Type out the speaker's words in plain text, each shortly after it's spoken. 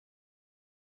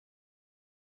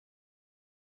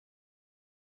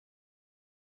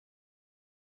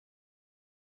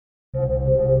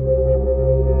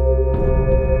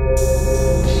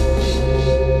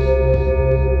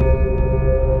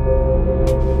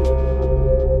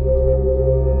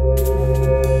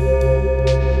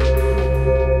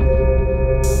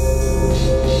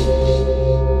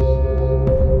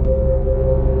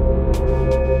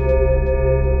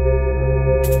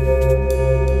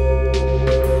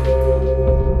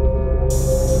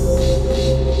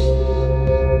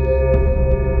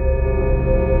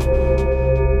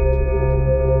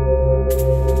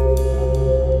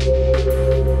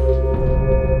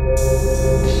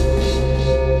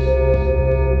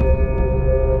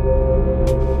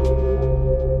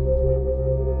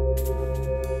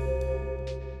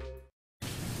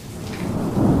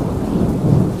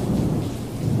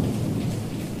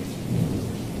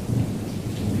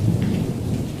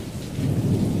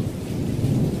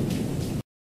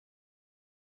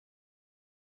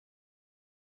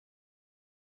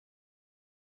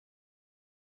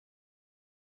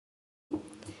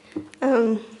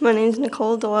My name's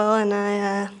Nicole Doyle, and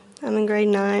I'm in grade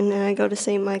 9, and I go to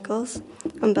St. Michael's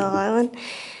on Belle Island.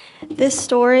 This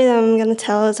story that I'm going to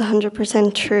tell is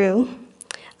 100% true.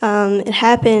 It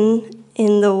happened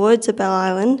in the woods of Belle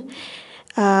Island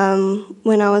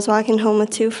when I was walking home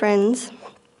with two friends,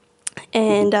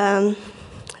 and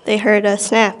they heard a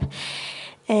snap.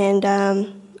 And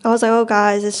I was like, oh,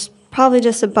 guys, it's probably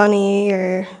just a bunny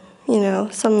or,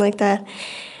 something like that.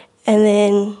 And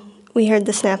then we heard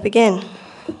the snap again.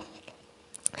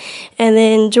 And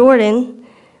then Jordan,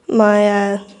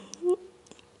 my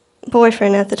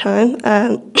boyfriend at the time,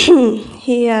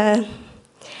 he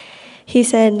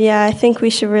said, yeah, I think we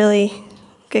should really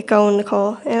get going,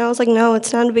 Nicole. And I was like, no,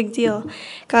 it's not a big deal.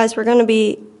 Guys, we're going to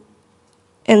be...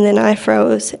 And then I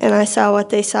froze, and I saw what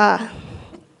they saw.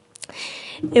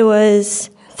 It was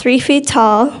 3 feet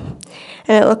tall,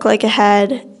 and it looked like it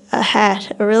had a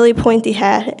hat, a really pointy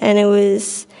hat, and it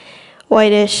was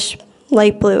whitish,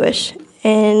 light bluish.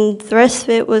 And the rest of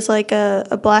it was like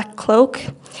a black cloak.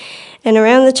 And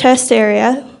around the chest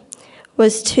area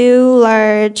was 2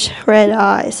 large red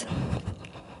eyes.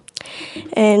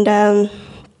 And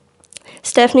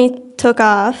Stephanie took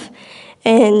off,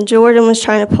 and Jordan was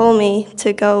trying to pull me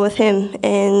to go with him.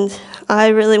 And I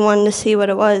really wanted to see what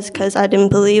it was because I didn't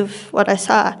believe what I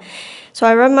saw. So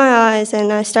I rubbed my eyes,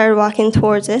 and I started walking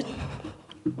towards it.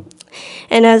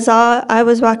 And as I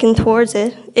was walking towards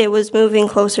it, it was moving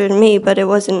closer to me, but it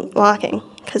wasn't walking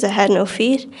because it had no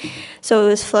feet, so it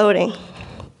was floating.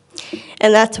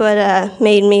 And that's what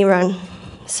made me run.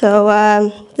 So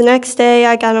the next day,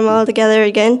 I got them all together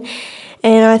again,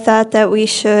 and I thought that we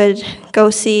should go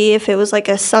see if it was like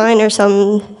a sign or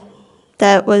something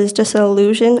that was just an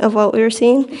illusion of what we were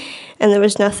seeing, and there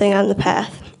was nothing on the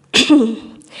path.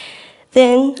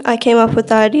 Then I came up with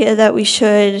the idea that we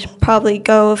should probably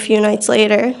go a few nights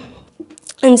later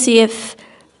and see if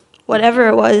whatever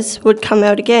it was would come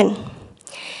out again.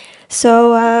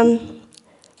 So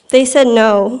they said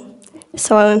no,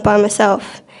 so I went by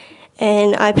myself.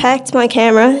 And I packed my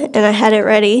camera, and I had it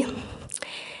ready.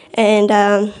 And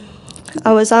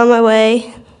I was on my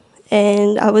way,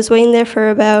 and I was waiting there for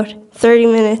about 30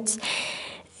 minutes.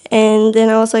 And then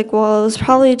I was like, well, it was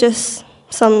probably just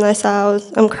something I saw.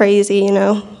 I'm crazy, And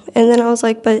then I was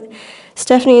like, but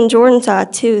Stephanie and Jordan saw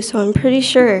it too, so I'm pretty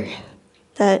sure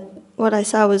that what I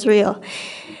saw was real.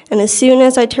 And as soon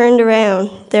as I turned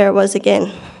around, there it was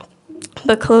again,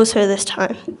 but closer this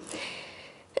time.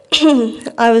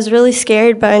 I was really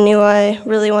scared, but I knew I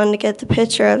really wanted to get the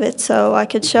picture of it so I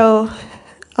could show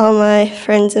all my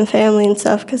friends and family and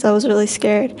stuff because I was really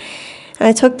scared. And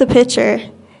I took the picture,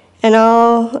 and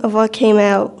all of what came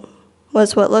out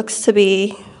was what looks to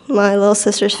be my little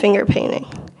sister's finger painting.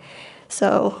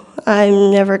 So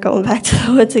I'm never going back to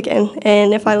the woods again.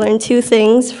 And if I learned 2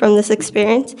 things from this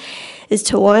experience is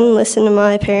to 1, listen to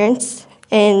my parents,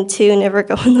 and 2, never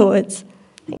go in the woods.